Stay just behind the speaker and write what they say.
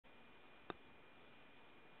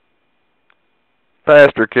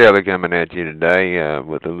Pastor Kelly coming at you today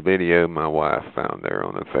with a video my wife found there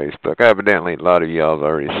on the Facebook. Evidently, a lot of y'all's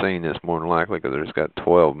already seen this, more than likely, because it's got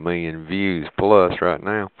 12 million views plus right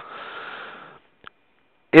now.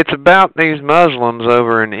 It's about these Muslims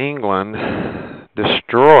over in England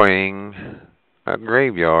destroying a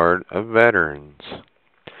graveyard of veterans.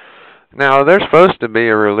 Now, they're supposed to be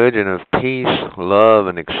a religion of peace, love,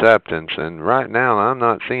 and acceptance, and right now I'm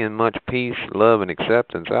not seeing much peace, love, and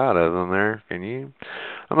acceptance out of them there. Can you?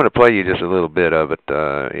 I'm going to play you just a little bit of it.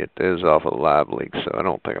 It is off of Live Leak, so I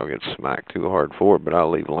don't think I'll get smacked too hard for it, but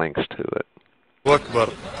I'll leave links to it. أكبر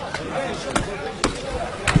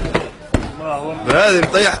هذه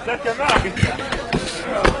نطيح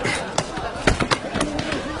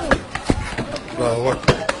الله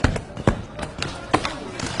أكبر.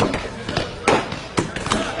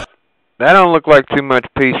 That don't look like too much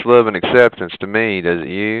peace, love, and acceptance to me, does it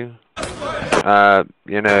you?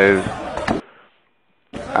 You know,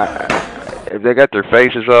 if they got their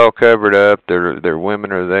faces all covered up, their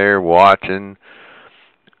women are there watching.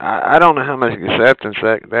 I don't know how much acceptance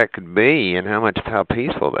that could be, and how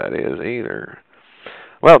peaceful that is either.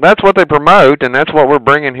 Well, that's what they promote, and that's what we're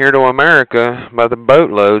bringing here to America by the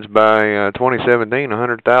boatloads. By 2017,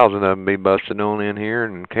 100,000 of them be busted on in here,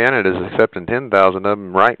 and Canada's accepting 10,000 of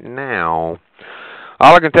them right now.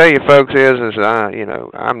 All I can tell you, folks, is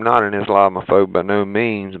I'm not an Islamophobe by no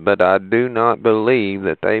means, but I do not believe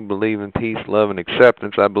that they believe in peace, love, and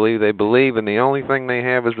acceptance. I believe they believe in the only thing they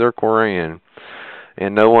have is their Quran,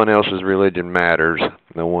 and no one else's religion matters.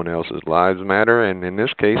 No one else's lives matter, and in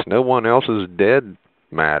this case, no one else's dead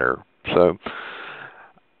matter. So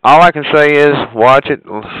all I can say is watch it,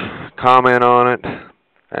 comment on it,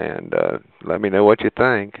 and let me know what you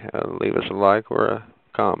think. Leave us a like or a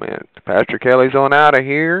comment. Pastor Kelly's on out of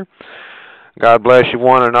here. God bless you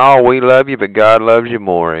one and all. We love you, but God loves you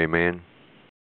more. Amen.